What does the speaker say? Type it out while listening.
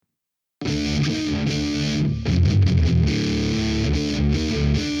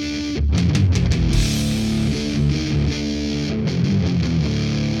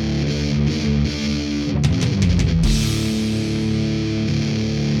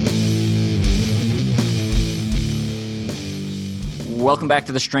Welcome back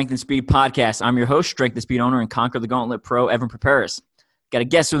to the Strength and Speed Podcast. I'm your host, Strength and Speed owner and Conquer the Gauntlet Pro, Evan Preparis. Got a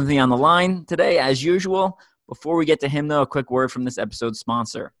guest with me on the line today, as usual. Before we get to him, though, a quick word from this episode's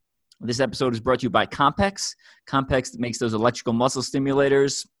sponsor. This episode is brought to you by Compex. Compex makes those electrical muscle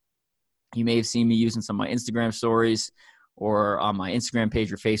stimulators. You may have seen me using some of my Instagram stories or on my Instagram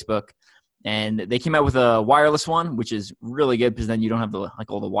page or Facebook. And they came out with a wireless one, which is really good because then you don't have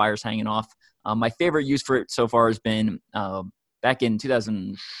all the wires hanging off. My favorite use for it so far has been back in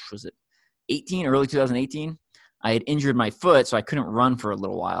 2018, early 2018. I had injured my foot, so I couldn't run for a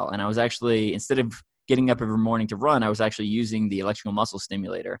little while. And I was actually, instead of getting up every morning to run, I was actually using the electrical muscle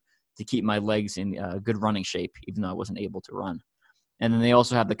stimulator to keep my legs in good running shape, even though I wasn't able to run. And then they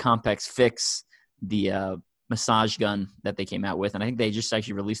also have the Compex Fix, the massage gun that they came out with. And I think they just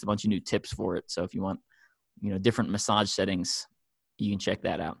actually released a bunch of new tips for it. So if you want, different massage settings, you can check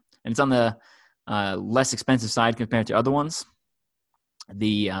that out. And it's on the less expensive side compared to other ones.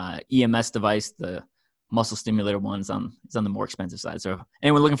 The EMS device, the muscle stimulator one, is on the more expensive side. So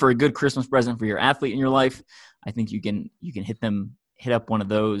anyone looking for a good Christmas present for your athlete in your life, I think you can hit up one of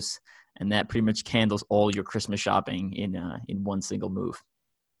those, and that pretty much handles all your Christmas shopping in one single move.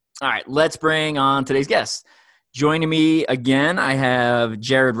 All right, let's bring on today's guest. Joining me again, I have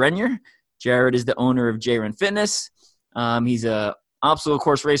Jared Renier. Jared is the owner of JRen Fitness. He's a obstacle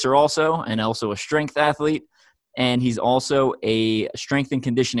course racer also, and also a strength athlete. And he's also a strength and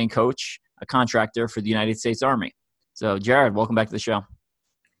conditioning coach, a contractor for the United States Army. So, Jared, welcome back to the show.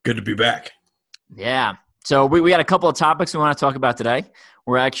 Good to be back. Yeah. So we got a couple of topics we want to talk about today.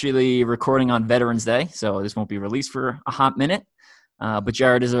 We're actually recording on Veterans Day, so this won't be released for a hot minute. But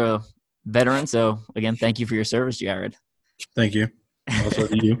Jared is a veteran, so again, thank you for your service, Jared. Thank you. Also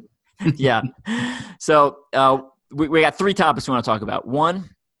to you. Yeah. So we got three topics we want to talk about. One,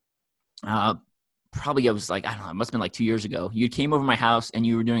 probably it was it must have been 2 years ago. You came over my house and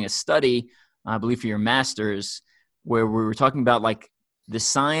you were doing a study, I believe for your master's, where we were talking about the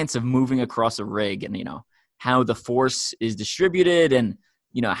science of moving across a rig and, how the force is distributed and,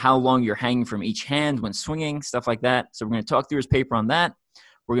 how long you're hanging from each hand when swinging, stuff like that. So we're going to talk through his paper on that.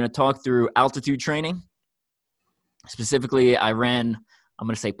 We're going to talk through altitude training. Specifically, I'm going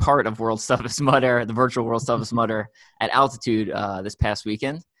to say part of World's Toughest Mudder, the virtual World's Toughest Mudder at altitude this past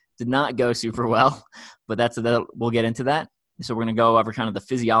weekend. Did not go super well, but we'll get into that. So we're going to go over kind of the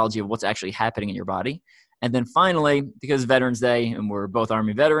physiology of what's actually happening in your body. And then finally, because Veterans Day and we're both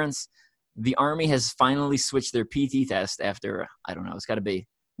Army veterans, the Army has finally switched their PT test after, I don't know, it's got to be,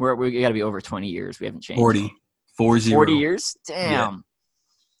 we got to be over 20 years. We haven't changed. 40 years? Damn. Yeah.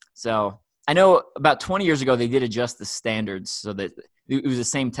 So I know about 20 years ago, they did adjust the standards so that it was the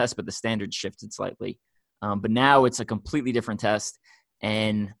same test, but the standards shifted slightly. But now it's a completely different test,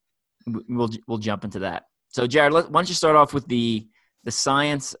 and we'll jump into that. So Jared, why don't you start off with the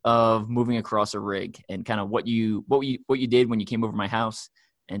science of moving across a rig and kind of what you did when you came over my house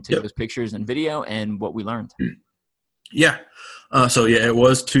and took those pictures and video and what we learned. Yeah. It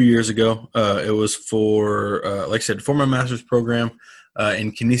was 2 years ago. It was for, like I said, for my master's program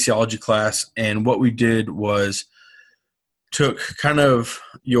in kinesiology class. And what we did was took kind of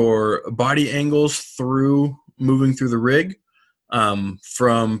your body angles through moving through the rig.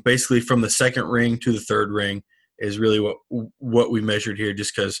 From the second ring to the third ring is really what we measured here,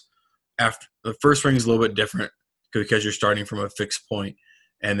 just because after the first ring is a little bit different because you're starting from a fixed point.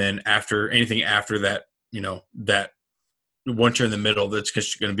 And then anything after that, that once you're in the middle, that's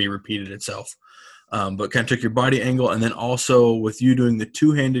just going to be repeated itself. But kind of took your body angle. And then also with you doing the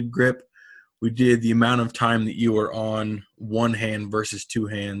two-handed grip, we did the amount of time that you were on one hand versus two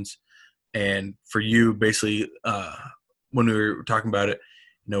hands. And for you, basically, when we were talking about it,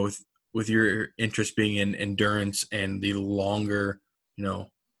 with your interest being in endurance and the longer,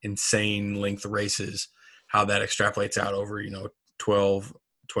 insane length races, how that extrapolates out over, 12,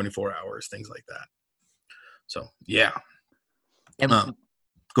 24 hours, things like that. So, yeah. And,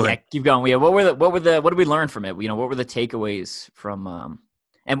 go ahead. Keep going. Yeah. What did we learn from it? What were the takeaways from,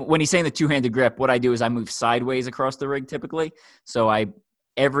 and when he's saying the two-handed grip, what I do is I move sideways across the rig typically. So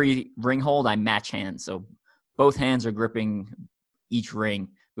every ring hold, I match hands. So both hands are gripping each ring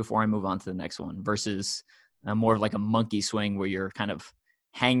before I move on to the next one versus more of like a monkey swing where you're kind of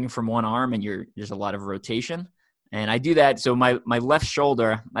hanging from one arm and there's a lot of rotation. And I do that. So my left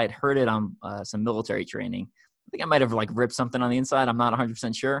shoulder, I had heard it on some military training. I think I might have ripped something on the inside. I'm not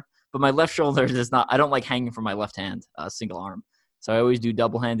 100% sure, but my left shoulder I don't like hanging from my left hand, single arm. So I always do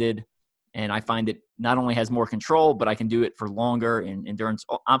double-handed, and I find it not only has more control, but I can do it for longer in endurance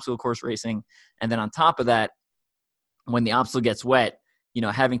obstacle course racing. And then on top of that, when the obstacle gets wet,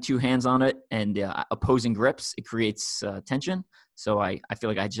 having two hands on it and opposing grips, it creates tension. So I feel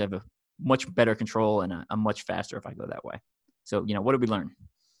like I just have a much better control, and I'm much faster if I go that way. So, what did we learn?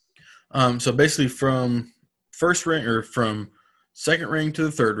 So basically from first ring or from second ring to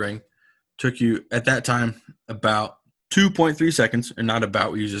the third ring took you at that time about 2.3 seconds, and not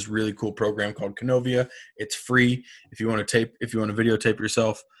about. We use this really cool program called Canovia. It's free. If you want to videotape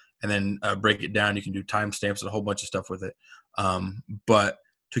yourself and then break it down, you can do timestamps and a whole bunch of stuff with it. But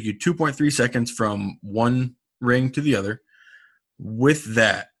took you 2.3 seconds from one ring to the other. With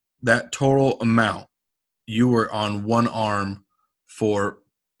that total amount, you were on one arm for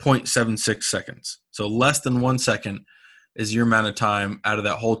 0.76 seconds. So less than 1 second is your amount of time out of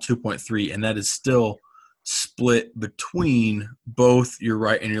that whole 2.3, and that is still split between both your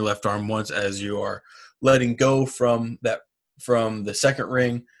right and your left arm once as you are letting go from the second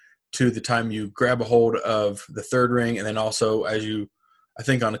ring to the time you grab a hold of the third ring. And then also as you, I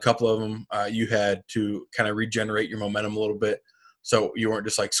think on a couple of them, you had to kind of regenerate your momentum a little bit. So you weren't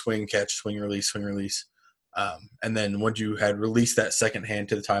just like swing, catch, swing, release, swing, release. And then once you had released that second hand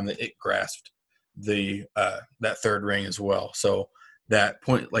to the time that it grasped that third ring as well. So that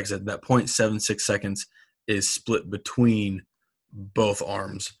point, like I said, that 0.76 seconds is split between both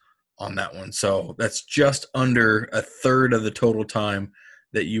arms on that one. So that's just under a third of the total time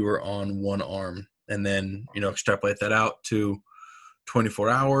that you were on one arm. And then, extrapolate that out to 24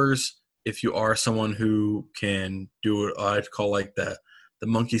 hours. If you are someone who can do what I'd call like the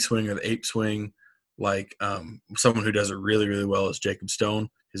monkey swing or the ape swing, like someone who does it really, really well is Jacob Stone.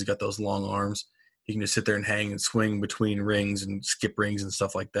 He's got those long arms. He can just sit there and hang and swing between rings and skip rings and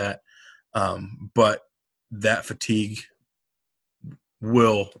stuff like that. But that fatigue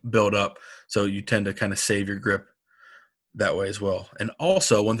will build up. So you tend to kind of save your grip that way as well. And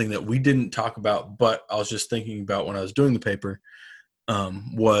also one thing that we didn't talk about, but I was just thinking about when I was doing the paper,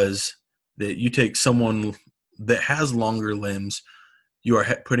 was that you take someone that has longer limbs, you are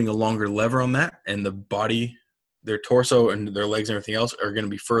putting a longer lever on that, and the body, their torso and their legs and everything else are going to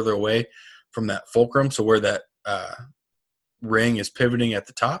be further away from that fulcrum. So where that ring is pivoting at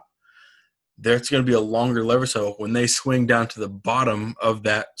the top, there's going to be a longer lever. So when they swing down to the bottom of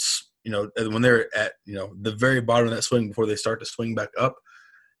that, when they're at, the very bottom of that swing before they start to swing back up,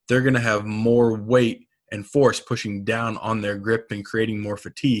 they're going to have more weight and force pushing down on their grip and creating more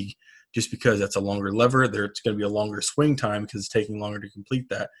fatigue just because that's a longer lever. It's going to be a longer swing time because it's taking longer to complete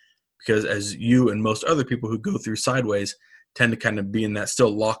that. Because as you and most other people who go through sideways tend to kind of be in that still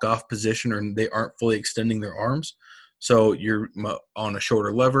lock off position, or they aren't fully extending their arms. So you're on a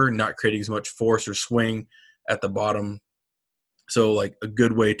shorter lever, not creating as much force or swing at the bottom. So like a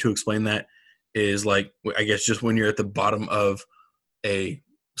good way to explain that is like, I guess just when you're at the bottom of a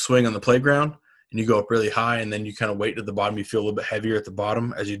swing on the playground and you go up really high and then you kind of wait to the bottom, you feel a little bit heavier at the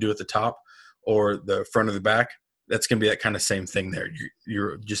bottom as you do at the top or the front or the back. That's going to be that kind of same thing there.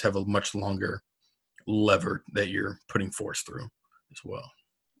 You just have a much longer lever that you're putting force through as well.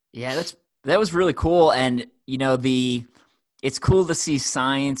 Yeah, that was really cool. And, it's cool to see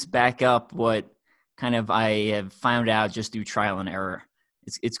science back up what kind of I have found out just through trial and error.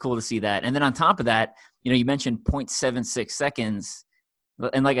 It's cool to see that. And then on top of that, you mentioned 0.76 seconds.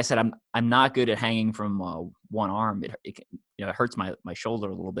 And like I said, I'm not good at hanging from one arm. It hurts my shoulder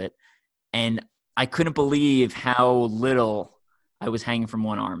a little bit. And I couldn't believe how little I was hanging from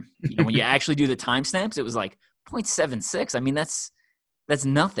one arm. When you actually do the timestamps, it was like 0.76. I mean, that's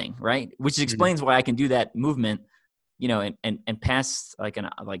nothing, right? Which explains why I can do that movement, and pass like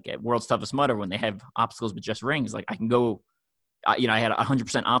at World's Toughest Mudder when they have obstacles with just rings. Like I can go, I had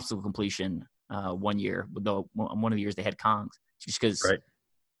 100% obstacle completion 1 year, though one of the years they had Kongs, just because, right.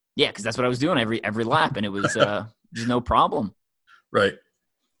 Yeah, because that's what I was doing every lap, and it was just no problem. Right.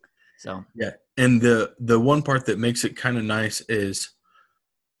 So yeah, and the one part that makes it kind of nice is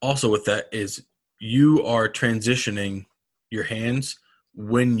also with that is you are transitioning your hands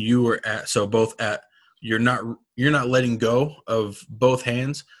when you are you're not letting go of both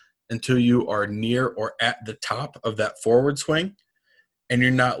hands until you are near or at the top of that forward swing, and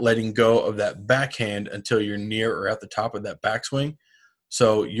you're not letting go of that backhand until you're near or at the top of that backswing.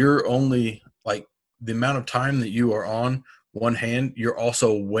 So you're only like the amount of time that you are on one hand, you're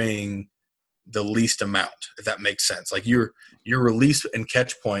also weighing the least amount, if that makes sense. Like your release and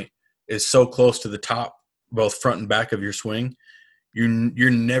catch point is so close to the top, both front and back of your swing.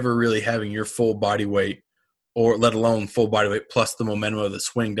 You're never really having your full body weight, or let alone full body weight plus the momentum of the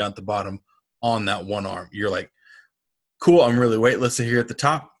swing down at the bottom on that one arm. You're like, cool, I'm really weightless here at the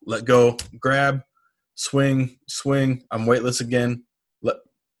top. Let go, grab, swing. I'm weightless again.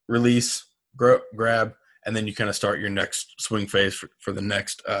 Release, grab, and then you kind of start your next swing phase for the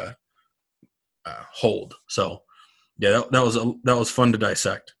next hold. So yeah, that was fun to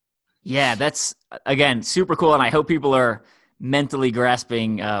dissect. Yeah, that's, again, super cool, and I hope people are mentally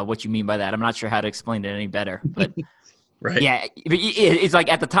grasping what you mean by that. I'm not sure how to explain it any better, but right. Yeah, it's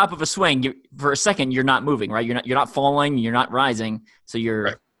like at the top of a swing, for a second you're not moving, right? You're not falling, you're not rising, so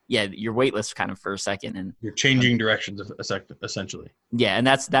you're weightless kind of for a second, and you're changing directions essentially. Yeah, and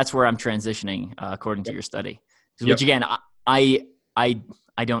that's where I'm transitioning according to your study. Yep. Which again, I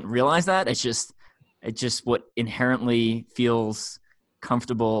don't realize that. It's just what inherently feels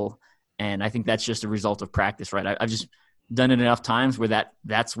comfortable, and I think that's just a result of practice, right? I've just done it enough times where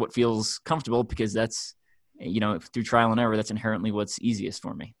that's what feels comfortable, because that's, through trial and error, that's inherently what's easiest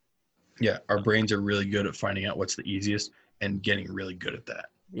for me. Yeah, our brains are really good at finding out what's the easiest and getting really good at that.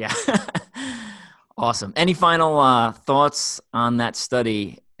 Yeah. Awesome. Any final thoughts on that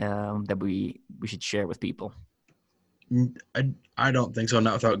study that we should share with people? I don't think so,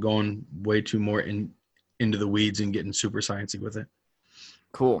 not without going way too more into the weeds and getting super sciencey with it.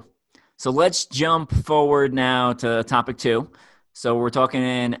 Cool. So let's jump forward now to topic 2. So we're talking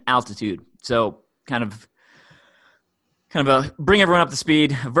in altitude. So kind of bring everyone up to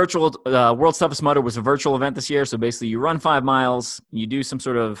speed. Virtual World's Toughest Mudder was a virtual event this year. So basically you run 5 miles, you do some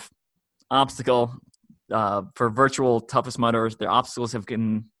sort of obstacle for virtual toughest mudders. Their obstacles have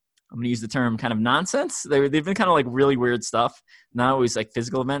been, I'm going to use the term, kind of nonsense. They've been kind of like really weird stuff. Not always like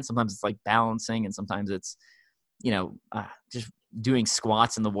physical events. Sometimes it's like balancing, and sometimes it's, just doing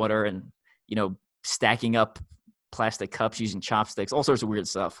squats in the water and, stacking up plastic cups using chopsticks, all sorts of weird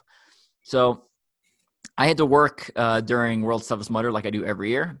stuff. So I had to work during World's Toughest Mudder like I do every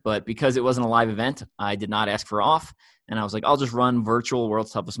year, but because it wasn't a live event, I did not ask for off, and I was like, I'll just run virtual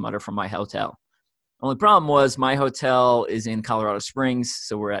World's Toughest Mudder from my hotel. Only problem was my hotel is in Colorado Springs,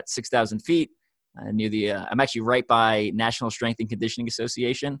 so we're at 6,000 feet near the. I'm actually right by National Strength and Conditioning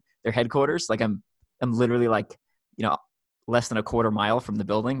Association, their headquarters. Like I'm literally like, less than a quarter mile from the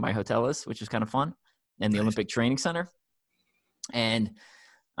building my hotel is, which is kind of fun, and the Nice. Olympic Training Center. And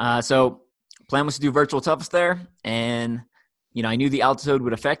so plan was to do virtual toughest there, and I knew the altitude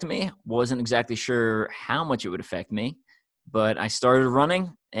would affect me. Wasn't exactly sure how much it would affect me, but I started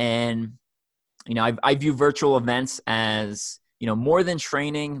running, and I view virtual events as more than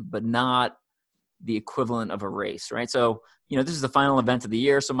training, but not the equivalent of a race, right? So this is the final event of the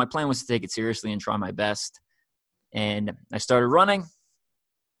year, so my plan was to take it seriously and try my best. And I started running.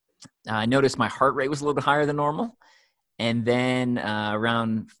 I noticed my heart rate was a little bit higher than normal. And then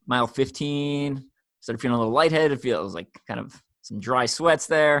around mile 15, started feeling a little lightheaded. It was like kind of some dry sweats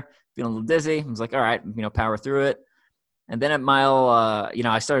there, feeling a little dizzy. I was like, all right, power through it. And then at mile,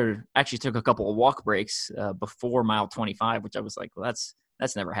 I took a couple of walk breaks before mile 25, which I was like, well,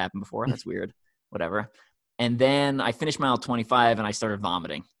 that's never happened before. That's weird, whatever. And then I finished mile 25 and I started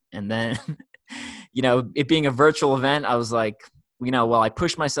vomiting. And then, it being a virtual event, I was like, I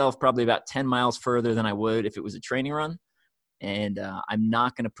pushed myself probably about 10 miles further than I would if it was a training run. And I'm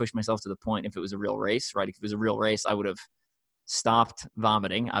not going to push myself to the point if it was a real race, right? If it was a real race, I would have stopped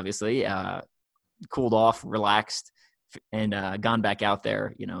vomiting, obviously, cooled off, relaxed, and gone back out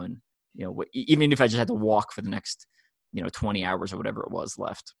there, and, even if I just had to walk for the next, 20 hours or whatever it was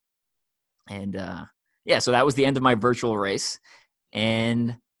left. And so that was the end of my virtual race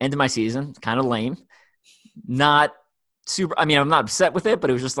and end of my season. Kind of lame. Not super. I mean, I'm not upset with it, but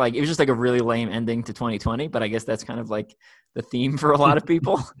it was just like a really lame ending to 2020. But I guess that's kind of like the theme for a lot of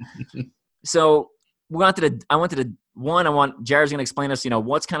people. So Jared's going to explain to us,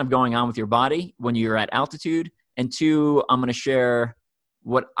 what's kind of going on with your body when you're at altitude. And 2, I'm going to share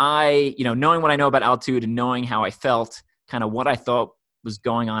what knowing what I know about altitude and knowing how I felt, kind of what I thought was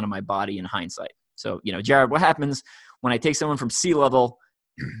going on in my body in hindsight. So, Jared, what happens when I take someone from sea level,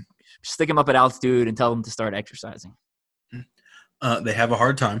 stick them up at altitude and tell them to start exercising? They have a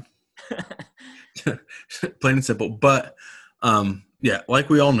hard time. Plain and simple. But, like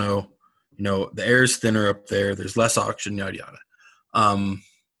we all know, the air is thinner up there. There's less oxygen, yada, yada.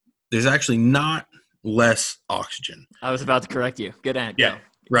 There's actually not less oxygen. I was about to correct you. Good answer. Yeah,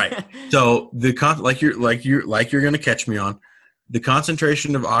 right. So like you're going to catch me on, the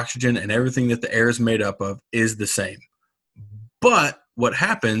concentration of oxygen and everything that the air is made up of is the same. But what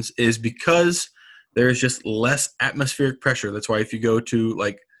happens is because there's just less atmospheric pressure. That's why if you go to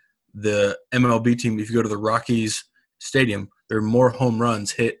like the MLB team, if you go to the Rockies stadium, there are more home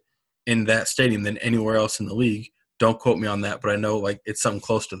runs hit in that stadium than anywhere else in the league. Don't quote me on that, but I know like it's something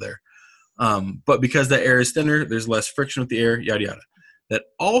close to there. But because the air is thinner, there's less friction with the air, yada, yada. That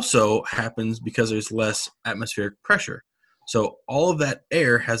also happens because there's less atmospheric pressure. So all of that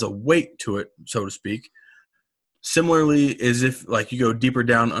air has a weight to it, so to speak. Similarly, is if like you go deeper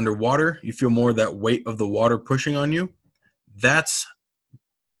down underwater, you feel more of that weight of the water pushing on you. That's,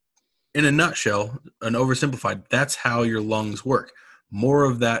 in a nutshell, an oversimplified, that's how your lungs work. More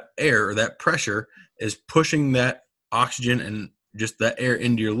of that air or that pressure is pushing that oxygen and just that air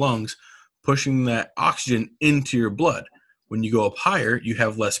into your lungs, pushing that oxygen into your blood. When you go up higher, you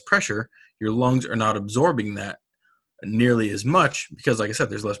have less pressure. Your lungs are not absorbing that nearly as much because, like I said,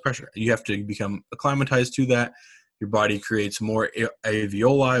 there's less pressure. You have to become acclimatized to that. Your body creates more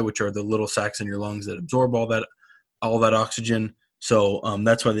alveoli, which are the little sacs in your lungs that absorb all that oxygen. So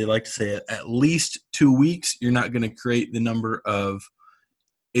that's why they like to say at least 2 weeks, you're not going to create the number of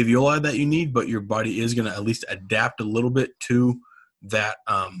alveoli that you need, but your body is going to at least adapt a little bit to that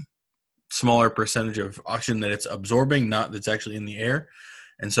smaller percentage of oxygen that it's absorbing, not that's actually in the air.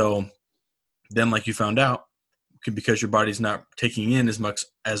 And so then, like you found out, because your body's not taking in as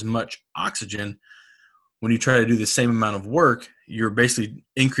much oxygen, when you try to do the same amount of work, you're basically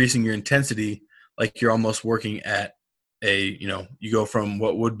increasing your intensity. Like you're almost working at you go from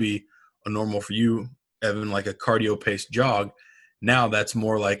what would be a normal for you, Evan, like a cardio paced jog. Now that's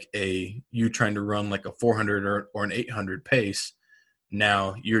more like you trying to run like a 400 or an 800 pace.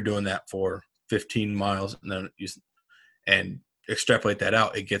 Now you're doing that for 15 miles, and then and extrapolate that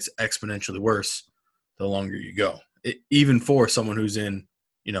out, it gets exponentially worse the longer you go. Even for someone who's in,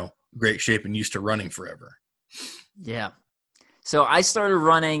 great shape and used to running forever. Yeah. So I started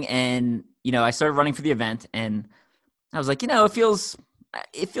running, and I started running for the event, and I was like, it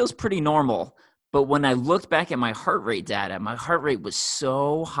feels pretty normal. But when I looked back at my heart rate data, my heart rate was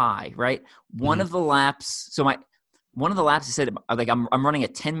so high, right? One of the laps, I said, like, I'm running a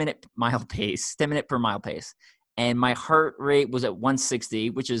 10-minute per mile pace. And my heart rate was at 160,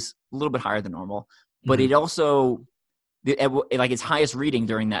 which is a little bit higher than normal. But it also, like, its highest reading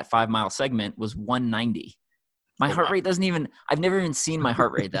during that 5-mile segment was 190. My heart rate I've never even seen my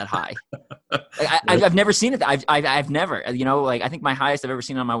heart rate that high. Like, I've never seen it. I've never, I think my highest I've ever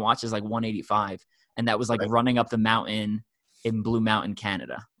seen on my watch is like 185. And that was like running up the mountain in Blue Mountain,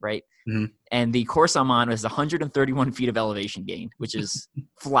 Canada. Right. Mm-hmm. And the course I'm on is 131 feet of elevation gain, which is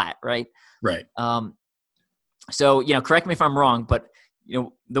flat. Right. Right. So, correct me if I'm wrong, but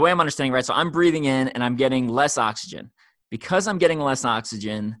the way I'm understanding, right? So I'm breathing in and I'm getting less oxygen. Because I'm getting less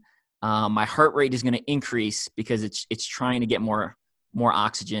oxygen, my heart rate is going to increase because it's trying to get more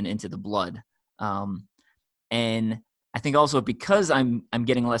oxygen into the blood. And I think also because I'm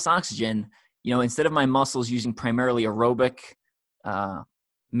getting less oxygen, instead of my muscles using primarily aerobic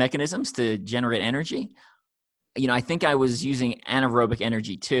mechanisms to generate energy, I think I was using anaerobic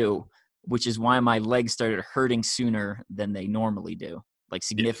energy too, which is why my legs started hurting sooner than they normally do, like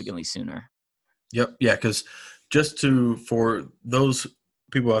significantly sooner. Yep. Yeah. Because for those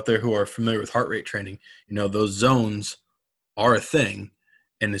people out there who are familiar with heart rate training, those zones are a thing.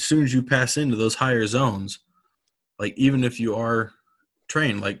 And as soon as you pass into those higher zones, like even if you are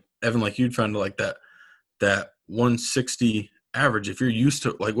trained, like Evan, like you'd found like that 160 average, if you're used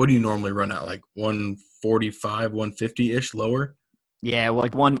to, like, what do you normally run at? Like 145, 150-ish lower? Yeah,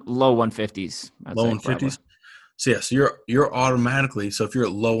 like low 150s. Low 150s? Probably. So, so you're automatically, so if you're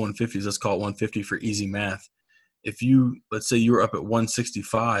at low 150s, let's call it 150 for easy math. If let's say you were up at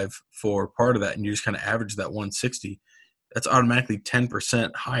 165 for part of that and you just kind of average that 160, that's automatically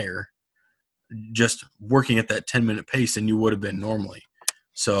 10% higher just working at that 10-minute pace than you would have been normally.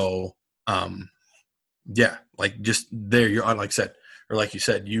 So, like just there, you're on, like you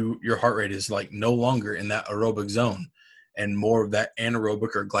said, your heart rate is like no longer in that aerobic zone, and more of that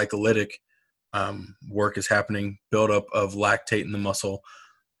anaerobic or glycolytic work is happening, buildup of lactate in the muscle.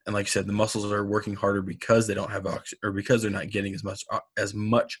 And like you said, the muscles are working harder because they don't have oxygen, or because they're not getting as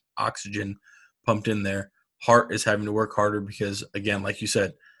much oxygen pumped in there. Heart is having to work harder because, again, like you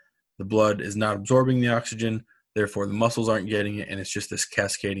said, the blood is not absorbing the oxygen. Therefore, the muscles aren't getting it, and it's just this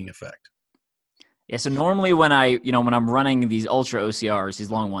cascading effect. Yeah. So normally when I'm running these ultra OCRs, these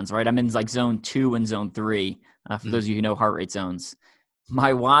long ones, right? I'm in like zone 2 and zone 3. For those of you who know heart rate zones,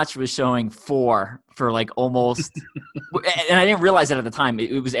 my watch was showing 4 for like almost, and I didn't realize that at the time.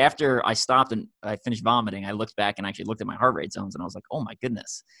 It was after I stopped and I finished vomiting. I looked back and actually looked at my heart rate zones, and I was like, oh my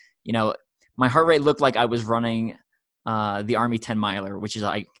goodness, my heart rate looked like I was running the Army 10 miler, which is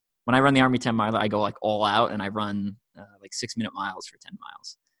like, when I run the Army 10 miler, I go like all out and I run like 6-minute miles for 10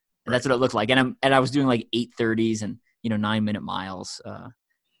 miles. And that's what it looked like. And I was doing like 8:30s and 9-minute miles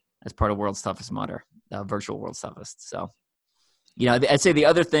as part of World's Toughest Mudder, virtual World's Toughest. So, I'd say the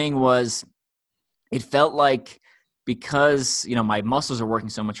other thing was, it felt like, because my muscles are working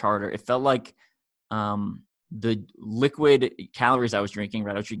so much harder, it felt like the liquid calories I was drinking,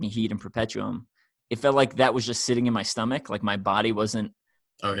 right? I was drinking Heat and Perpetuum. it felt like that was just sitting in my stomach. Like my body wasn't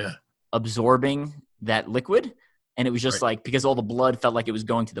Oh yeah. absorbing that liquid. And it was just Right. like, because all the blood felt like it was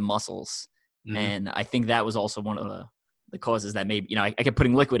going to the muscles. Mhm. And I think that was also one of the causes that maybe, I kept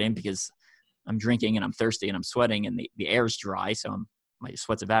putting liquid in because I'm drinking and I'm thirsty and I'm sweating and the air is dry. So my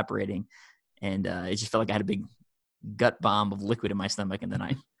sweat's evaporating. And it just felt like I had a big gut bomb of liquid in my stomach. And then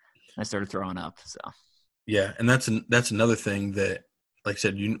I started throwing up. So Yeah, and that's another thing that, like I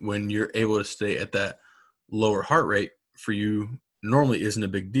said, when you're able to stay at that lower heart rate, for you normally isn't a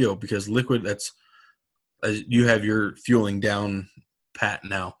big deal, because liquid, that's, as you have your fueling down pat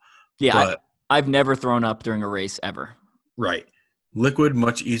now. yeah, But I've never thrown up during a race ever. right, liquid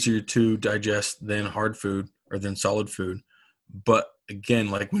much easier to digest than hard food or than solid food. But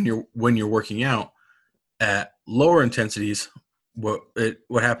again, like when you're working out at lower intensities, what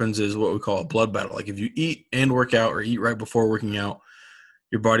happens is what we call a blood battle. Like if you eat and work out, or eat right before working out,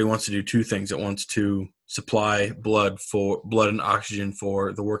 your body wants to do two things. It wants to supply blood and oxygen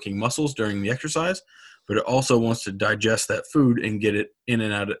for the working muscles during the exercise, but it also wants to digest that food and get it in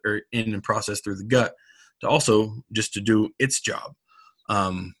and out, or in and process through the gut, to also just to do its job.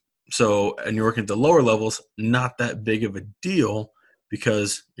 And you're working at the lower levels, not that big of a deal,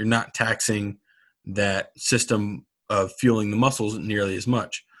 because you're not taxing that system of fueling the muscles nearly as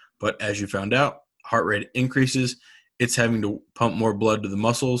much. But as you found out, heart rate increases. It's having to pump more blood to the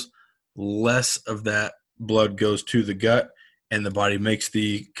muscles. Less of that blood goes to the gut, and the body makes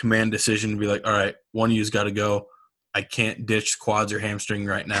the command decision to be like, all right, one of you's got to go. I can't ditch quads or hamstring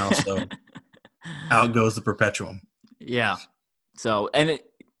right now. So out goes the perpetuum. Yeah. So, and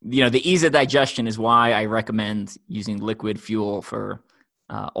the ease of digestion is why I recommend using liquid fuel for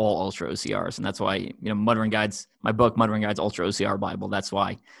all Ultra OCRs. And that's why, Muttering Guides, my book, Muttering Guides Ultra OCR Bible, that's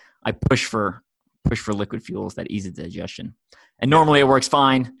why I push for liquid fuels, that ease of digestion. And normally it works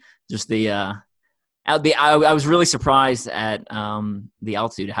fine. Just I was really surprised at the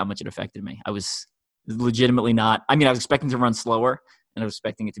altitude, how much it affected me. I was legitimately not, I was expecting to run slower, and I was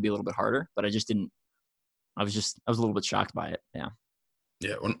expecting it to be a little bit harder, but I just didn't. I was a little bit shocked by it. Yeah.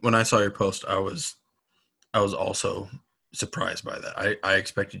 Yeah. When I saw your post, I was also surprised by that. I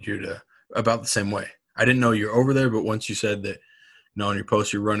expected you to about the same way. I didn't know you're over there, but once you said that, on your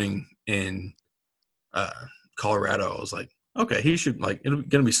post you're running in Colorado, I was like, okay, he should, like, it's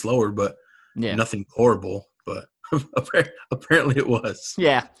gonna be slower, but nothing horrible. But apparently it was.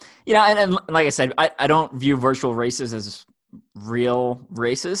 Yeah. And like I said, I don't view virtual races as real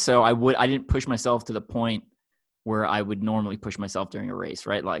races. So I didn't push myself to the point where I would normally push myself during a race,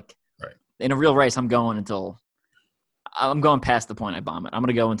 right? Like in a real race, I'm going past the point I vomit. I'm going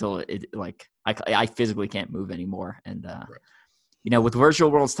to go until it, like, I physically can't move anymore. And, with Virtual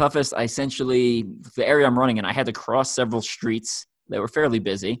World's Toughest, I essentially, the area I'm running in, I had to cross several streets that were fairly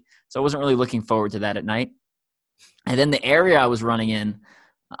busy. So I wasn't really looking forward to that at night. And then the area I was running in,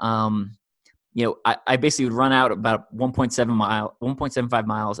 I basically would run out about 1.75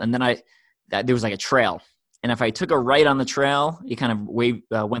 miles. And then there was like a trail. And if I took a right on the trail, you kind of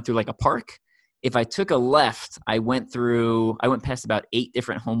went through like a park. If I took a left, I went past about 8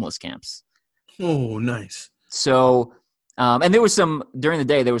 different homeless camps. Oh, nice. So, and there was during the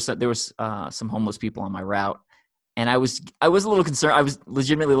day, there was some homeless people on my route. And I was a little concerned. I was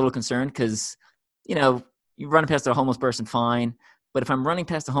legitimately a little concerned because, you run past a homeless person, fine. But if I'm running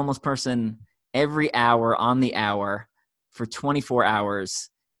past a homeless person every hour on the hour for 24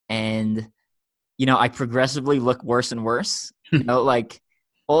 hours and, I progressively look worse and worse, like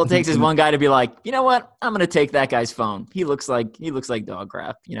all it takes is one guy to be like, you know what, I'm going to take that guy's phone. He looks like dog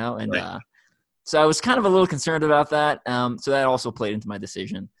crap, and so I was kind of a little concerned about that. So that also played into my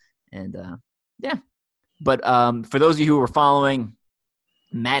decision. And yeah. But for those of you who were following,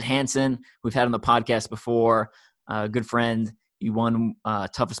 Matt Hansen, we've had on the podcast before, a good friend. He won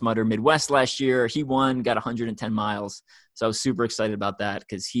Toughest Mudder Midwest last year. He got 110 miles. So I was super excited about that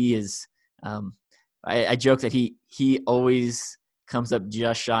because he is I joke that he always comes up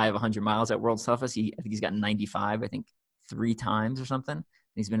just shy of 100 miles at World's Toughest. I think he's got 95, 3 times or something.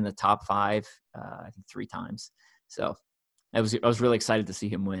 He's been in the top 5, 3 times. So I was really excited to see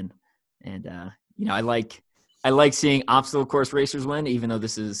him win. And, I like seeing obstacle course racers win, even though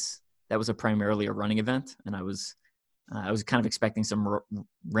that was primarily a running event. And I was kind of expecting some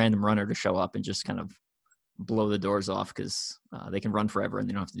random runner to show up and just kind of blow the doors off because they can run forever and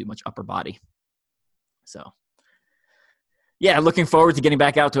they don't have to do much upper body. So, yeah, looking forward to getting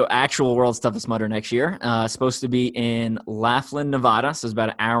back out to actual World's Toughest Mudder next year. Supposed to be in Laughlin, Nevada. So it's about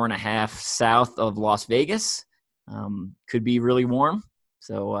an hour and a half south of Las Vegas. Could be really warm.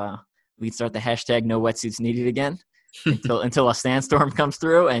 So we can start the hashtag no wetsuits needed again. until a sandstorm comes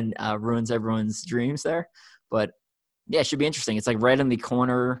through and ruins everyone's dreams there. But yeah, it should be interesting. It's like right in the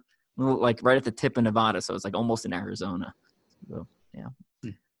corner, like right at the tip of Nevada, so it's like almost in Arizona. So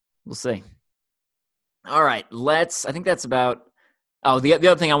yeah, we'll see. All right, I think that's about. Oh, the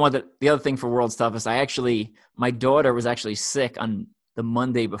other thing the other thing for World's Toughest, my daughter was actually sick on the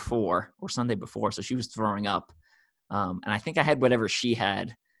Monday before or Sunday before, so she was throwing up. And I think I had whatever she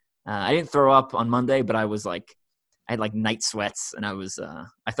had. I didn't throw up on Monday, but I had like night sweats, and I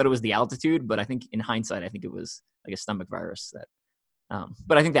thought it was the altitude, but I think in hindsight, I think it was like a stomach virus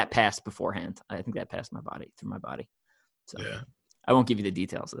but I think that passed beforehand. I think that passed through my body. So yeah. I won't give you the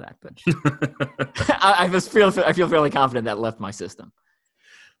details of that, but I feel fairly confident that left my system.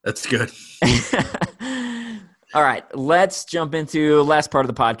 That's good. All right, let's jump into the last part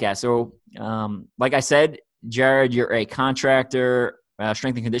of the podcast. So, like I said, Jared, you're a contractor,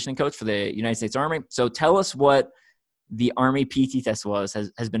 strength and conditioning coach for the United States Army. So tell us what the Army PT test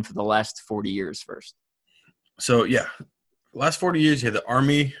has been for the last 40 years first. So, yeah, last 40 years, you had the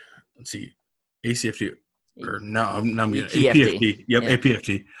Army, let's see, ACFT. I'm getting APFT. Yep, yeah.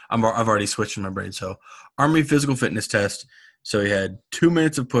 APFT. I've already switched in my brain. So, Army physical fitness test. So, you had 2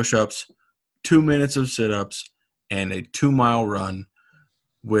 minutes of push-ups, 2 minutes of sit-ups, and a 2-mile run,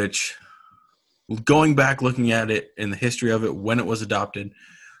 which, going back looking at it in the history of it, when it was adopted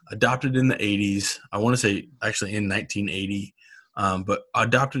in the 80s. I want to say actually in 1980, but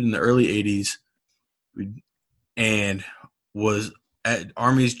adopted in the early 80s, and was at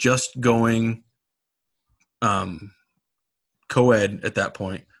Army's just going co-ed at that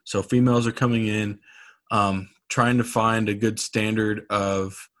point. So females are coming in, trying to find a good standard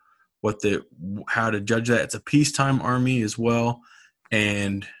of how to judge that. It's a peacetime Army as well.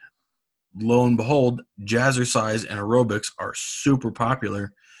 And lo and behold, jazzercise and aerobics are super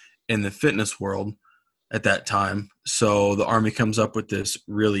popular in the fitness world at that time. So the Army comes up with this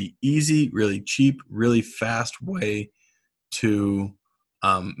really easy, really cheap, really fast way to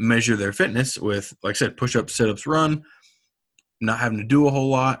measure their fitness with, like I said, push-ups, sit-ups, run, not having to do a whole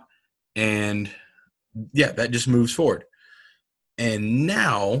lot. And, yeah, that just moves forward. And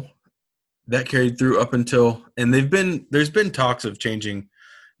now that carried through up until – and there's been talks of changing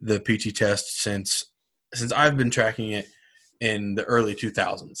the PT test since I've been tracking it in the early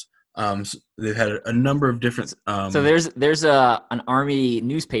 2000s. So they've had a number of different so there's an Army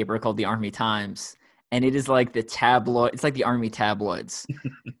newspaper called the Army Times, and it is like the tabloid. It's like the Army tabloids.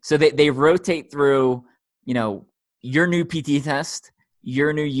 So they rotate through, your new PT test,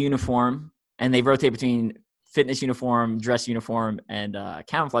 your new uniform, and they rotate between fitness uniform, dress uniform, and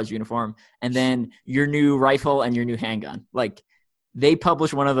camouflage uniform, and then your new rifle and your new handgun. Like, they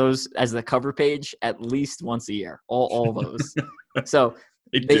publish one of those as the cover page at least once a year. All those. So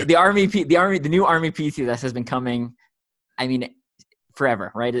the new Army PT test has been coming. I mean,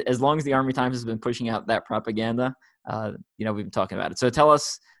 forever, right? As long as the Army Times has been pushing out that propaganda, we've been talking about it. So tell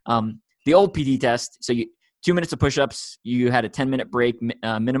us the old PT test. So 2 minutes of push-ups, you had a 10-minute break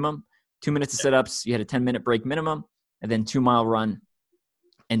minimum. 2 minutes of sit-ups, you had a 10-minute break minimum, and then 2-mile run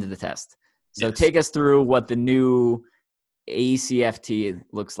into the test. So Take us through what the new ACFT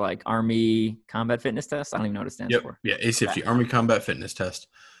looks like. Army Combat Fitness Test. I don't even know what it stands for. Yeah, ACFT, okay. Army Combat Fitness Test.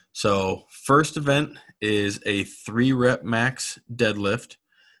 So first event is a 3-rep max deadlift.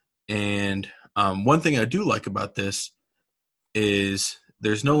 And one thing I do like about this is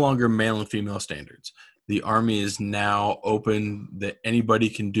there's no longer male and female standards. The Army is now open that anybody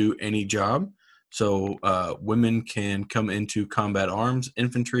can do any job. So women can come into combat arms,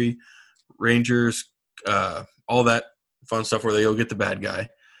 infantry, rangers, all that fun stuff where they'll get the bad guy.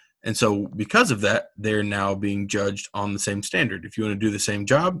 And so because of that, they're now being judged on the same standard. If you want to do the same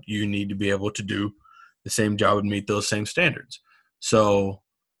job, you need to be able to do the same job and meet those same standards. So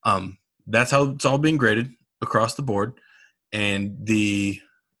that's how it's all being graded across the board. And the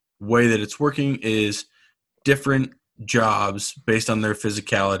way that it's working is different jobs based on their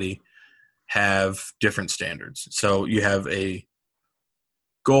physicality have different standards. So you have a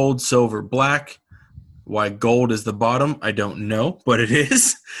gold, silver, black. Why gold is the bottom, I don't know, but it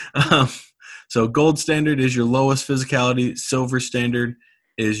is. So gold standard is your lowest physicality. Silver standard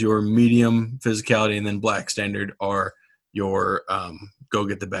is your medium physicality. And then black standard are your go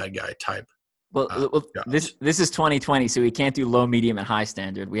get the bad guy type. Well, this is 2020, so we can't do low, medium, and high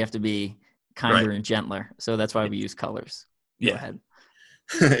standard. We have to be kinder and gentler. So that's why we use colors. Go ahead.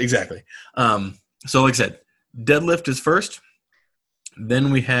 Exactly. So like I said, deadlift is first.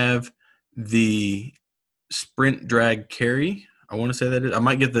 Then we have the sprint, drag, carry. I want to say that I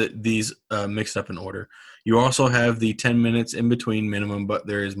might get these mixed up in order. You also have the 10 minutes in between minimum, but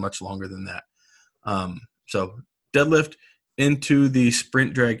there is much longer than that. So deadlift into the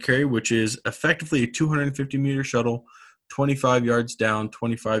sprint drag carry, which is effectively a 250-meter shuttle, 25 yards down,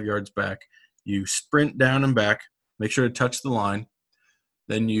 25 yards back. You sprint down and back, make sure to touch the line.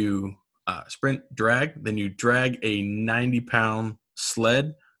 Then you sprint drag. Then you drag a 90-pound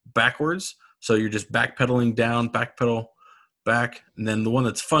sled backwards. So you're just backpedaling down, backpedal, back. And then the one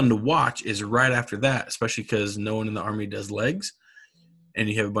that's fun to watch is right after that, especially because no one in the Army does legs. And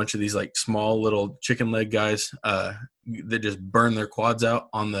you have a bunch of these like small little chicken leg guys that just burn their quads out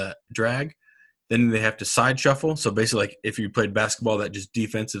on the drag. Then they have to side shuffle. So basically, like if you played basketball, that just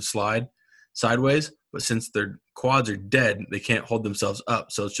defensive slide sideways. But since their quads are dead, they can't hold themselves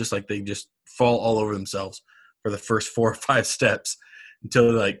up. So it's just like they just fall all over themselves for the first 4 or 5 steps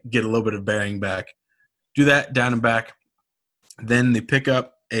until they like get a little bit of bearing back. Do that down and back. Then they pick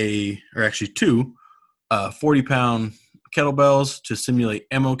up two 40-pound kettlebells to simulate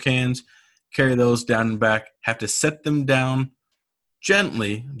ammo cans, carry those down and back, have to set them down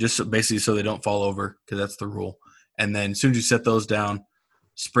gently, just basically so they don't fall over, because that's the rule. And then as soon as you set those down,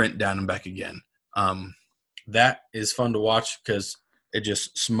 sprint down and back again. That is fun to watch because it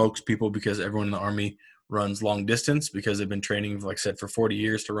just smokes people, because everyone in the Army runs long distance because they've been training, like I said, for 40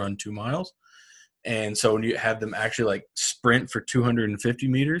 years to run 2 miles. And so when you have them actually like sprint for 250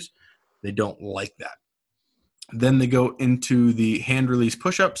 meters, they don't like that. Then they go into the hand release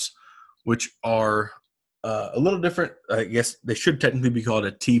push-ups, which are a little different. I guess they should technically be called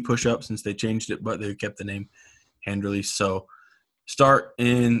a T push-up since they changed it, but they kept the name hand release. So start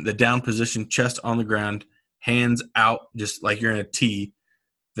in the down position, chest on the ground, hands out, just like you're in a T.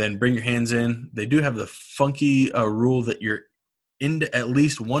 Then bring your hands in. They do have the funky rule that you're into at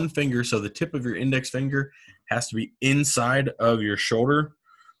least one finger, so the tip of your index finger has to be inside of your shoulder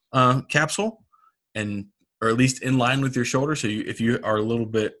capsule, or at least in line with your shoulder. So if you are a little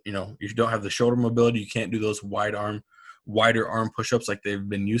bit, if you don't have the shoulder mobility, you can't do those wider arm push-ups like they've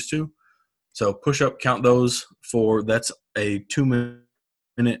been used to. So push-up, count those that's a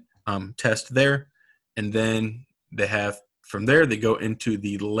 2-minute test there. And then from there, they go into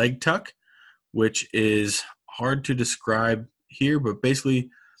the leg tuck, which is hard to describe here, but basically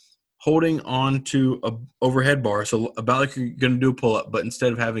holding on to a overhead bar. So about like you're going to do a pull-up, but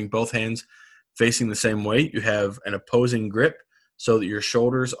instead of having both hands facing the same way, you have an opposing grip so that your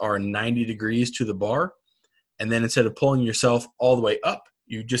shoulders are 90 degrees to the bar. And then instead of pulling yourself all the way up,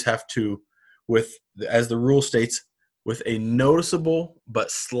 you just have to, as the rule states, with a noticeable but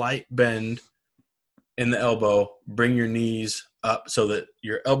slight bend in the elbow, bring your knees up so that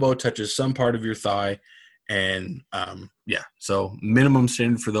your elbow touches some part of your thigh. And so minimum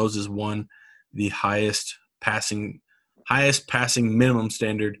standard for those is 1. The highest passing minimum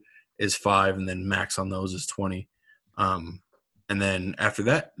standard is 5, and then max on those is 20. And then after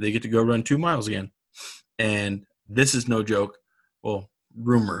that, they get to go run 2 miles again. And this is no joke. Well,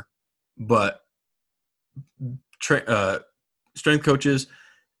 rumor, but strength coaches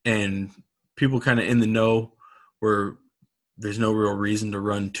and people kind of in the know where there's no real reason to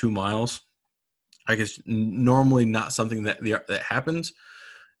run 2 miles. I guess normally not something that happens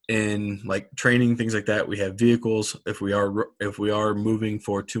in like training, things like that. We have vehicles. If we are moving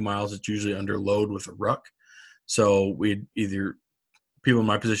for 2 miles, it's usually under load with a ruck. So people in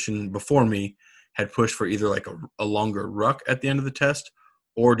my position before me had pushed for either like a longer ruck at the end of the test,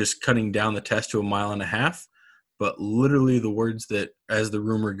 or just cutting down the test to 1.5 miles. But literally the words that, as the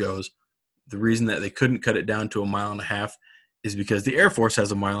rumor goes, the reason that they couldn't cut it down to 1.5 miles is because the Air Force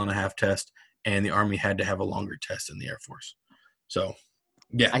has a 1.5 mile test, and the Army had to have a longer test in the Air Force. So,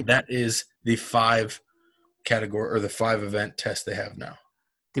 that is the 5 category or the 5 event test they have now.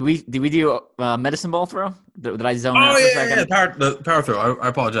 Did we do medicine ball throw? Did I zone out for a second? The power throw. I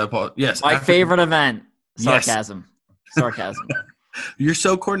apologize. Yes. My favorite event. Sarcasm. Yes. Sarcasm. You're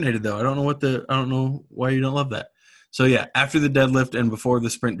so coordinated though. I don't know why you don't love that. So yeah, after the deadlift and before the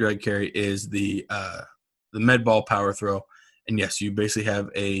sprint drag carry is the med ball power throw. And yes, you basically have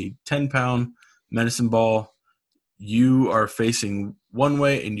a 10-pound medicine ball. You are facing one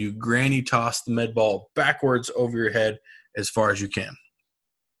way, and you granny toss the med ball backwards over your head as far as you can.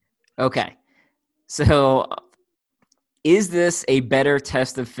 Okay. So is this a better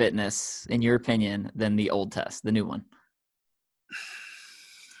test of fitness, in your opinion, than the old test, the new one?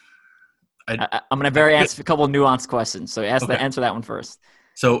 I'm going to ask a couple of nuanced questions. So answer that one first.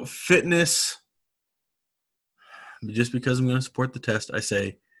 So fitness, just because I'm going to support the test, I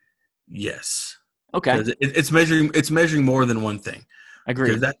say yes. Okay. It's measuring more than one thing.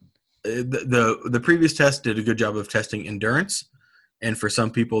 Agreed. The previous test did a good job of testing endurance, and for some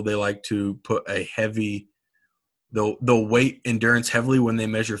people they like to put they'll weight endurance heavily when they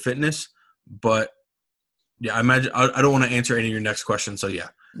measure fitness, but Yeah, I imagine. I don't want to answer any of your next questions. So yeah,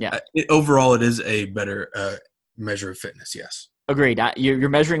 Yeah. Overall, it is a better measure of fitness. Yes. Agreed. You're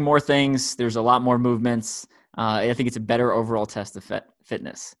measuring more things. There's a lot more movements. I think it's a better overall test of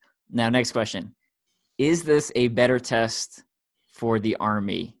fitness. Now, next question. Is this a better test for the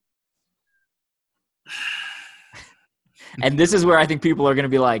Army? And this is where I think people are going to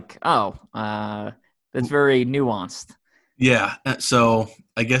be like, oh, that's very nuanced. Yeah. So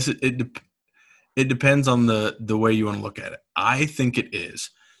I guess it depends on the way you want to look at it. I think it is,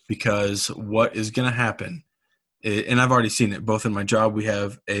 because what is going to happen, and I've already seen it, both in my job, we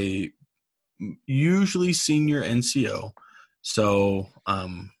have a usually senior NCO. So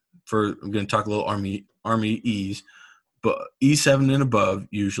I'm going to talk a little Army E's, but E7 and above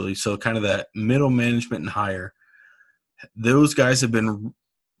usually. So kind of that middle management and higher. Those guys have been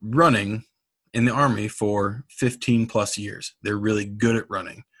running in the Army for 15 plus years. They're really good at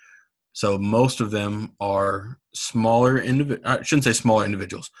running. So most of them are smaller I shouldn't say smaller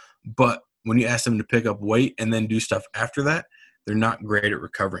individuals, but when you ask them to pick up weight and then do stuff after that, they're not great at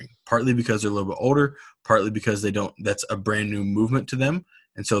recovering. Partly because they're a little bit older, partly because that's a brand new movement to them.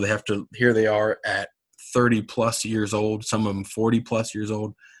 And so here they are at 30 plus years old, some of them 40 plus years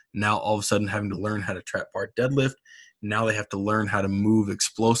old, now all of a sudden having to learn how to trap bar deadlift. Now they have to learn how to move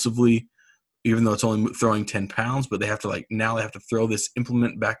explosively, even though it's only throwing 10 pounds, but they have to throw this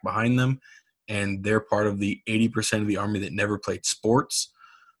implement back behind them. And they're part of the 80% of the Army that never played sports.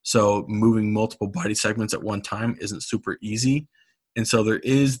 So moving multiple body segments at one time isn't super easy. And so there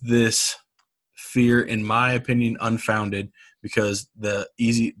is this fear, in my opinion, unfounded, because the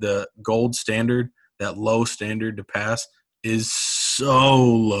gold standard, that low standard to pass, is so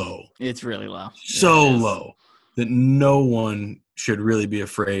low. It's really low. So low that no one should really be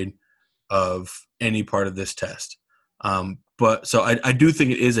afraid of any part of this test. But so I do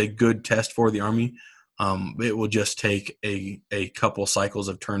think it is a good test for the Army. It will just take a couple cycles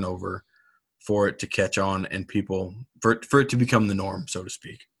of turnover for it to catch on and for it to become the norm, so to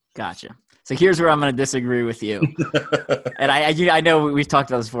speak. Gotcha. So here's where I'm going to disagree with you. And I know we've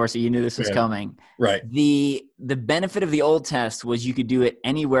talked about this before, so you knew this was coming. Right. The benefit of the old test was you could do it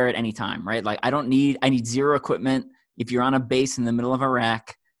anywhere at any time, right? Like I need zero equipment. If you're on a base in the middle of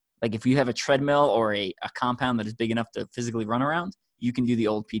Iraq, like if you have a treadmill or a compound that is big enough to physically run around, you can do the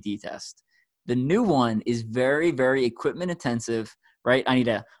old PT test. The new one is very, very equipment intensive, right? I need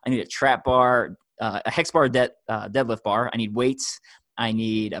a trap bar, a hex bar deadlift bar. I need weights. I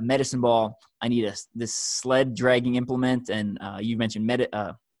need a medicine ball. I need this sled dragging implement. And you mentioned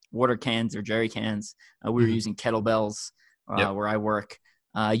water cans or jerry cans. We were using kettlebells where I work.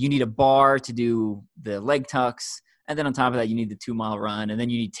 You need a bar to do the leg tucks. And then on top of that, you need the 2-mile run. And then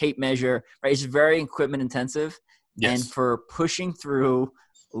you need tape measure, right? It's very equipment intensive. Yes. And for pushing through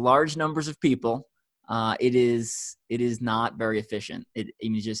large numbers of people, it is not very efficient.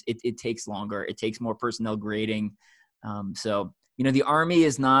 It takes longer. It takes more personnel grading. So, the Army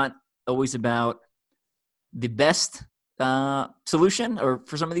is not always about the best solution or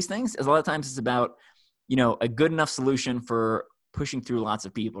for some of these things. A lot of times it's about, a good enough solution for pushing through lots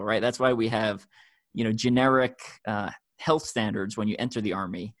of people, right? That's why we have, generic health standards when you enter the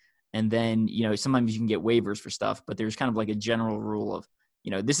Army. And then, sometimes you can get waivers for stuff, but there's kind of like a general rule of,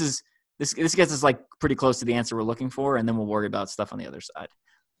 this gets us like pretty close to the answer we're looking for, and then we'll worry about stuff on the other side.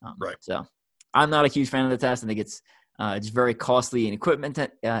 Right. So I'm not a huge fan of the test. I think it's very costly and equipment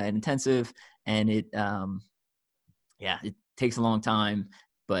intensive, and it takes a long time,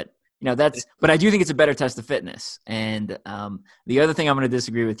 but but I do think it's a better test of fitness. And the other thing I'm going to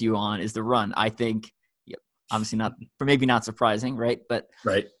disagree with you on is the run. I think, obviously maybe not surprising, right? But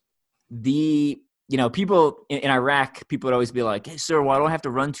right. People in Iraq, people would always be like, "Hey, sir, why do I have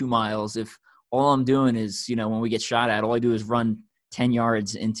to run 2 miles if all I'm doing is, when we get shot at, all I do is run 10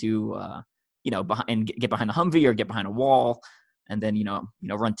 yards into, and get behind a Humvee or get behind a wall, and then,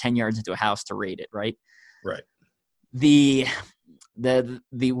 run 10 yards into a house to raid it," right? Right. The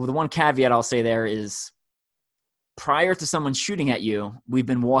one caveat I'll say there is, prior to someone shooting at you, we've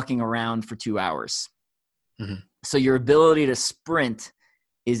been walking around for 2 hours. Mm-hmm. So your ability to sprint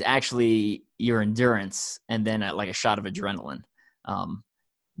is actually your endurance, and then like a shot of adrenaline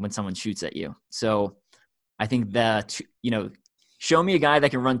when someone shoots at you. So I think that, show me a guy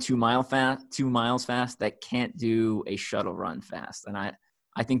that can run 2 miles fast that can't do a shuttle run fast. And I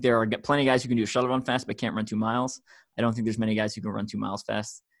think there are plenty of guys who can do a shuttle run fast but can't run 2 miles. I don't think there's many guys who can run 2 miles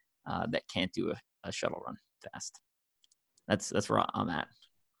fast that can't do a shuttle run fast. That's where I'm at.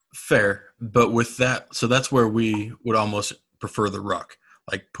 Fair. But with that, so that's where we would almost prefer the ruck.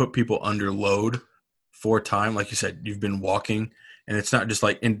 Like put people under load for time. Like you said, you've been walking, and it's not just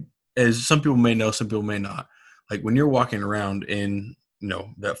like, and as some people may know, some people may not, like when you're walking around in,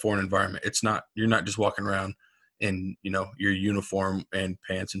 that foreign environment, you're not just walking around in, your uniform and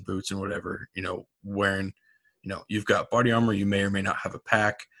pants and boots and whatever, wearing, you've got body armor. You may or may not have a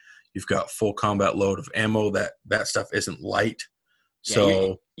pack. You've got full combat load of ammo. That stuff isn't light. Yeah,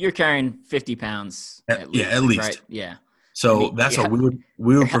 So you're carrying 50 pounds at least. at least. Right? Yeah. So that's what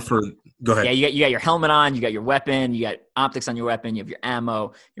we would prefer. Go ahead. Yeah, you got your helmet on, you got your weapon, you got optics on your weapon, you have your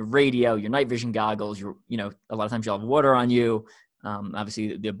ammo, your radio, your night vision goggles. A lot of times you'll have water on you.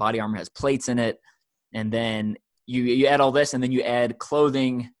 Obviously, the body armor has plates in it, and then you add all this, and then you add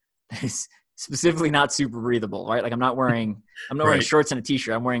clothing that is specifically not super breathable, right? Like I'm not wearing shorts and a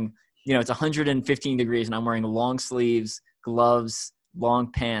t-shirt. I'm wearing, it's 115 degrees, and I'm wearing long sleeves, gloves,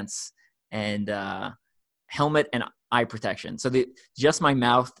 long pants, and helmet and eye protection. So just my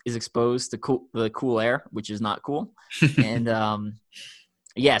mouth is exposed to the cool air, which is not cool. And so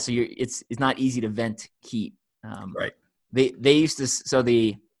it's not easy to vent heat. Right. They used to, so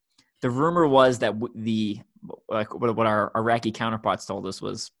the rumor was that what our Iraqi counterparts told us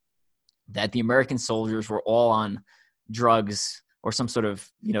was that the American soldiers were all on drugs or some sort of,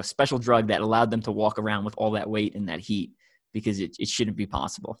 special drug that allowed them to walk around with all that weight and that heat, because it shouldn't be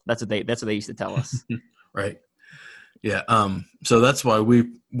possible. That's what they used to tell us. Right. Yeah. So that's why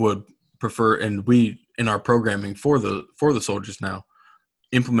we would prefer, and we in our programming for the soldiers now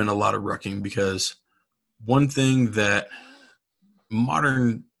implement a lot of rucking, because one thing that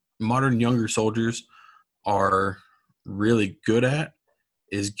modern younger soldiers are really good at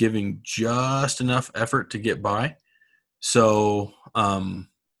is giving just enough effort to get by. So, and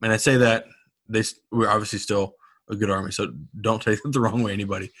I say that we're obviously still a good army, so don't take it the wrong way,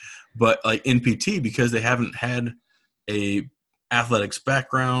 anybody. But like in PT, because they haven't had a athletics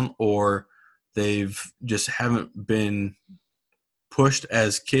background, or they've just haven't been pushed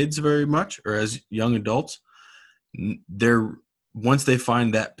as kids very much, or as young adults, once they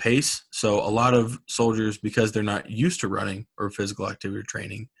find that pace. So a lot of soldiers, because they're not used to running or physical activity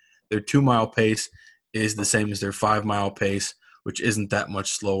training, their 2-mile pace is the same as their 5-mile pace, which isn't that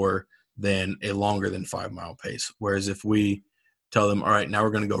much slower than a longer than 5-mile pace. Whereas if we tell them, all right, now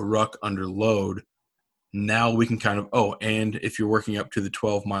we're going to go ruck under load, now we can kind of, and if you're working up to the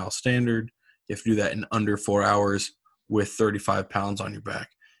 12-mile standard, you have to do that in under 4 hours with 35 pounds on your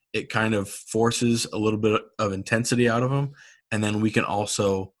back. It kind of forces a little bit of intensity out of them. And then we can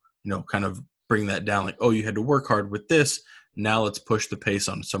also, kind of bring that down. Like, you had to work hard with this. Now let's push the pace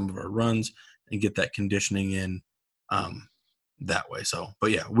on some of our runs and get that conditioning in that way. So,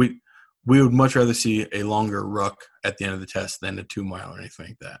 but yeah, we would much rather see a longer ruck at the end of the test than a 2-mile or anything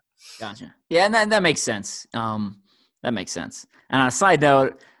like that. Gotcha. Yeah, and that makes sense. That makes sense. And on a side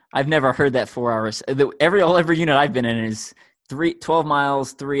note, I've never heard that 4 hours. Every unit I've been in is 12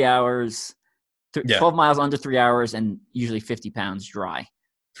 miles, 3 hours, 12 miles under 3 hours, and usually 50 pounds dry.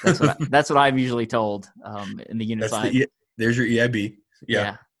 That's what I'm usually told in the unit side. There's your EIB.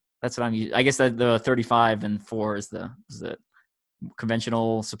 Yeah, that's what I'm using. I guess that the 35 and 4 is the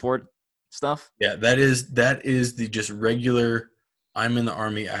conventional support stuff. Yeah, that is the just regular. I'm in the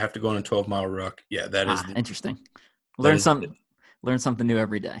Army. I have to go on a 12-mile ruck. Yeah, that is interesting. Learn something new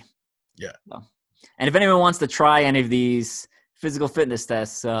every day. Yeah. So, and if anyone wants to try any of these physical fitness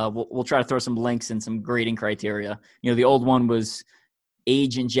tests, we'll try to throw some links and some grading criteria. The old one was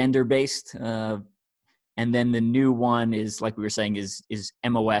age and gender based, and then the new one is, like we were saying, is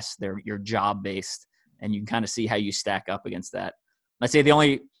MOS. They're your job based, and you can kind of see how you stack up against that. I'd say if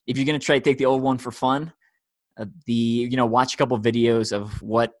you're going to try to take the old one for fun, watch a couple of videos of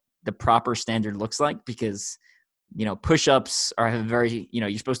what the proper standard looks like, because push-ups are very,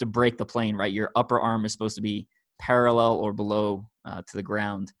 you're supposed to break the plane, right? Your upper arm is supposed to be parallel or below to the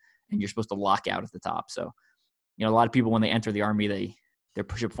ground, and you're supposed to lock out at the top. So, a lot of people, when they enter the Army, their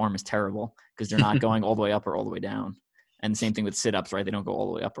push-up form is terrible because they're not going all the way up or all the way down. And the same thing with sit-ups, right? They don't go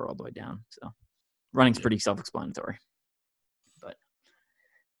all the way up or all the way down. So running's pretty self-explanatory. But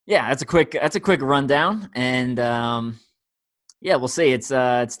yeah, that's a quick rundown. And we'll see. It's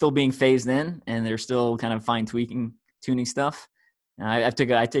still being phased in, and they're still kind of tuning stuff. I've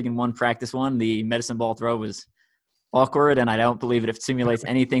taken one practice one. The medicine ball throw was awkward, and I don't believe it simulates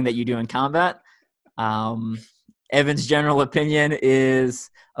anything that you do in combat. Evan's general opinion is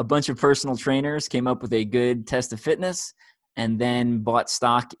a bunch of personal trainers came up with a good test of fitness and then bought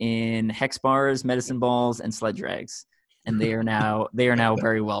stock in hex bars, medicine balls, and sled drags. And they are now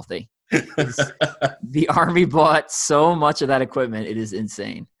very wealthy. The Army bought so much of that equipment. It is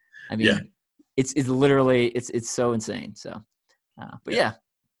insane. I mean, it's literally, it's so insane. So, I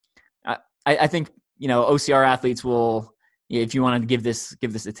think, OCR athletes will, if you want to give this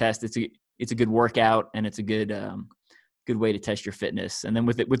a test, it's a good workout, and it's a good way to test your fitness. And then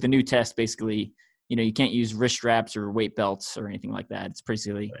with the new test, basically, you can't use wrist straps or weight belts or anything like that. It's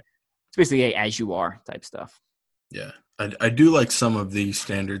basically a as you are type stuff. Yeah, I do like some of the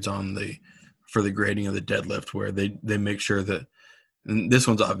standards for the grading of the deadlift where they make sure that, and this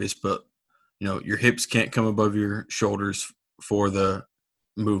one's obvious, but your hips can't come above your shoulders for the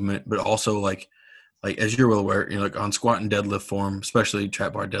movement, but also like as you're well aware, like on squat and deadlift form, especially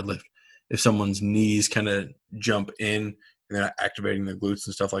trap bar deadlift, if someone's knees kind of jump in and they're not activating their glutes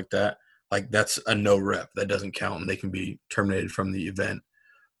and stuff like that, like that's a no rep. That doesn't count, and they can be terminated from the event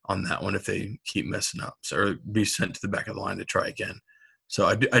on that one if they keep messing up, or be sent to the back of the line to try again. So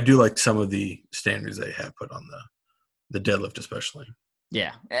I do like some of the standards they have put on the deadlift especially.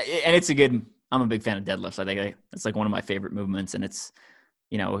 Yeah, and I'm a big fan of deadlifts. I think it's like one of my favorite movements, and it's,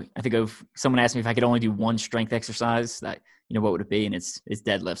 I think if someone asked me if I could only do one strength exercise, that, what would it be? And it's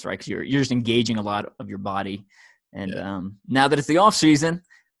deadlifts, right? Because you're just engaging a lot of your body. And now that it's the off season,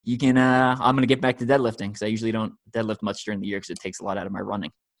 you can, I'm going to get back to deadlifting, because I usually don't deadlift much during the year because it takes a lot out of my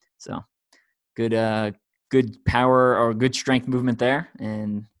running. So good power or good strength movement there.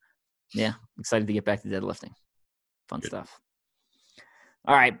 And yeah, excited to get back to deadlifting. Fun stuff.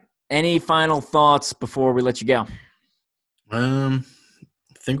 All right. Any final thoughts before we let you go? I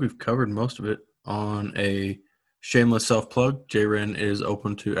think we've covered most of it. On a shameless self-plug, JREN is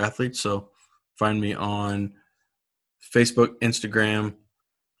open to athletes. So find me on Facebook, Instagram,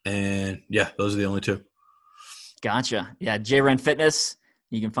 and yeah, those are the only two. Gotcha. Yeah, JREN Fitness.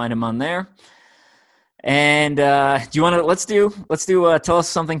 You can find him on there. And do you want to let's do tell us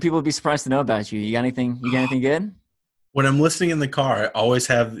something people would be surprised to know about you. You got anything good? When I'm listening in the car, I always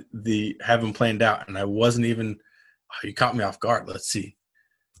have them planned out, and I wasn't even you caught me off guard. Let's see.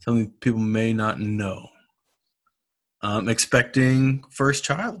 Something people may not know. I'm expecting first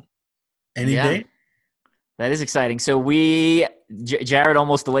child any day. That is exciting. So Jared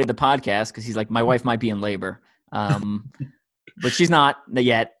almost delayed the podcast because he's like, my wife might be in labor. But she's not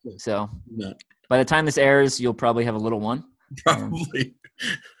yet. So by the time this airs, you'll probably have a little one. Probably.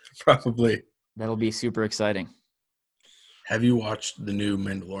 That'll be super exciting. Have you watched the new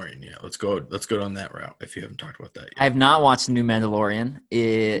Mandalorian yet? Let's go down that route if you haven't talked about that yet. I have not watched the new Mandalorian.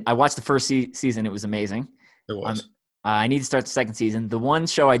 I watched the first season. It was amazing. It was. I need to start the second season. The one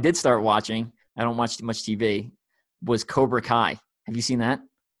show I did start watching, I don't watch too much TV, was Cobra Kai. Have you seen that?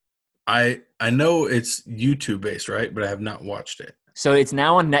 I know it's YouTube based, right? But I have not watched it. So it's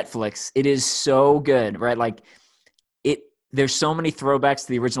now on Netflix. It is so good, right? Like there's so many throwbacks to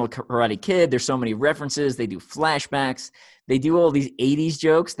the original Karate Kid. There's so many references. They do flashbacks. They do all these 80s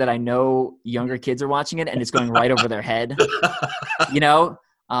jokes that I know younger kids are watching it, and it's going right over their head.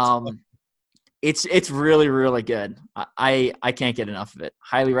 It's really, really good. I can't get enough of it.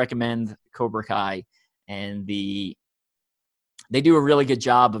 Highly recommend Cobra Kai. And they do a really good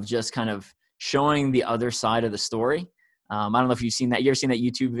job of just kind of showing the other side of the story. I don't know if you've seen that. You ever seen that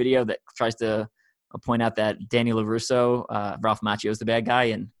YouTube video that tries to point out that Danny LaRusso, Ralph Macchio is the bad guy,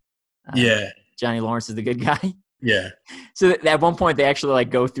 and Johnny Lawrence is the good guy? Yeah. So at one point they actually like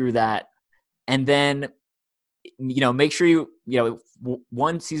go through that, and then make sure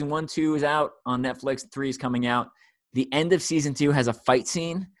season 1, 2 is out on Netflix. 3 is coming out. The end of season 2 has a fight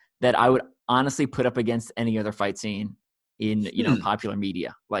scene that I would honestly put up against any other fight scene in popular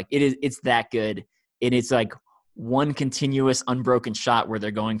media. Like it's that good, and it's like one continuous unbroken shot where they're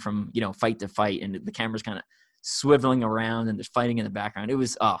going from fight to fight, and the camera's kind of swiveling around and there's fighting in the background.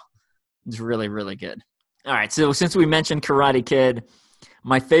 It's really, really good. All right, so since we mentioned Karate Kid,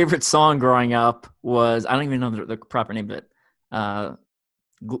 my favorite song growing up was, I don't even know the proper name of it,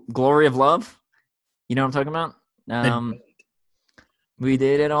 Glory of Love. You know what I'm talking about? We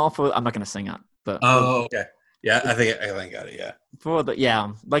did it all for, I'm not going to sing it, but okay. Yeah, I think I got it.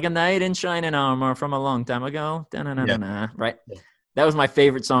 Yeah. Like a knight in shining armor from a long time ago. Right. Yeah. That was my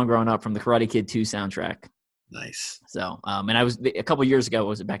favorite song growing up from the Karate Kid 2 soundtrack. Nice. So, and I was a couple years ago.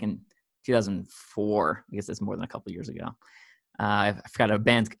 Was it back in 2004? I guess that's more than a couple years ago. I forgot a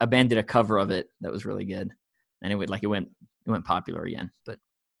band did a cover of it that was really good, and it went popular again. But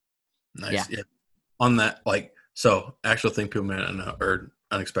nice. Yeah. On that, actual thing people may not know or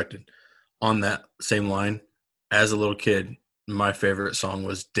unexpected. On that same line. As a little kid, my favorite song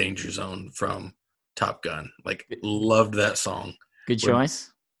was Danger Zone from Top Gun. Loved that song. Good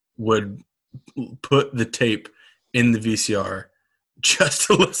choice. Would put the tape in the VCR just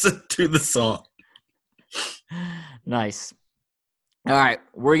to listen to the song. Nice. All right,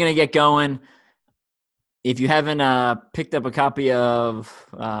 we're going to get going. If you haven't picked up a copy of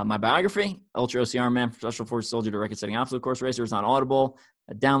my biography, Ultra OCR Man, Special Forces Soldier to Record-Setting Obstacle Course Racer, it's on Audible.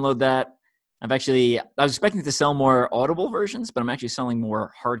 Download that. I was expecting to sell more Audible versions, but I'm actually selling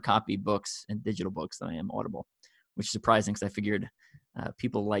more hard copy books and digital books than I am Audible, which is surprising because I figured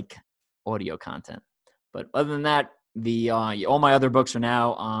people like audio content. But other than that, all my other books are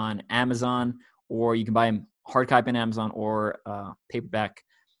now on Amazon, or you can buy them hard copy on Amazon or paperback.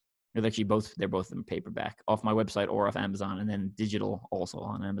 They're actually they're both in paperback off my website or off Amazon, and then digital also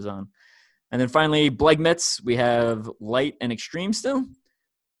on Amazon. And then finally, Blegmitz, we have light and extreme still.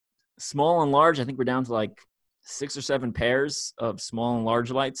 Small and large, I think we're down to like 6 or 7 pairs of small and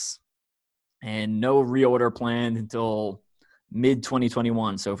large lights, and no reorder planned until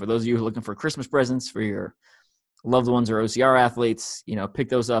mid-2021. So for those of you who are looking for Christmas presents for your loved ones or OCR athletes, pick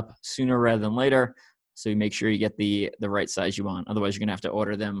those up sooner rather than later, so you make sure you get the right size you want. Otherwise, you're going to have to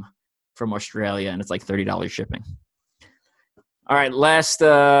order them from Australia, and it's like $30 shipping. All right, last,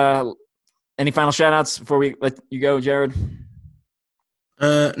 any final shout-outs before we let you go, Jared?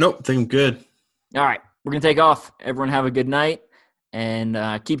 Nope, I think I'm good. All right, we're going to take off. Everyone have a good night,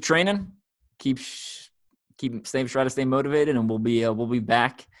 and keep training. Try to stay motivated, and we'll be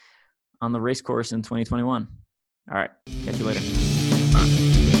back on the race course in 2021. All right, catch you later.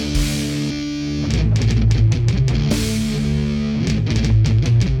 Bye.